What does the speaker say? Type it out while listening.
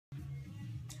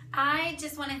I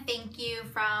just want to thank you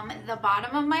from the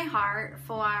bottom of my heart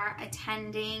for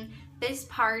attending this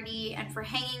party and for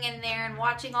hanging in there and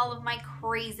watching all of my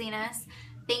craziness.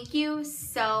 Thank you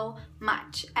so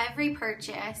much. Every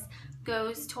purchase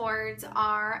goes towards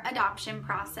our adoption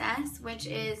process, which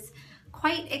is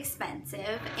quite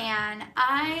expensive, and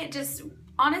I just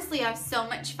honestly have so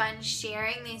much fun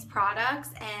sharing these products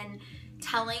and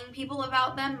telling people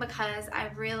about them because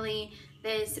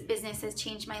this business has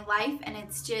changed my life, and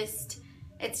it's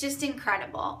just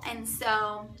incredible. And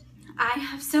so I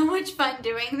have so much fun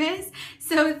doing this.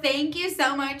 So thank you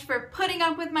so much for putting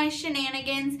up with my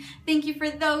shenanigans. Thank you for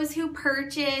those who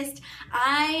purchased.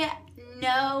 I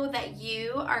know that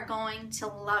you are going to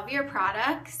love your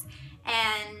products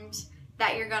and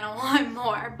that you're gonna want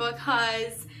more,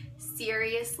 because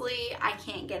seriously, I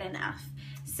can't get enough.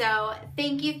 So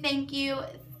thank you, thank you,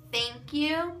 thank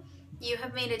you. You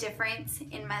have made a difference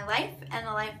in my life and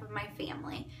the life of my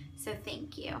family. So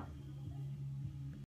thank you.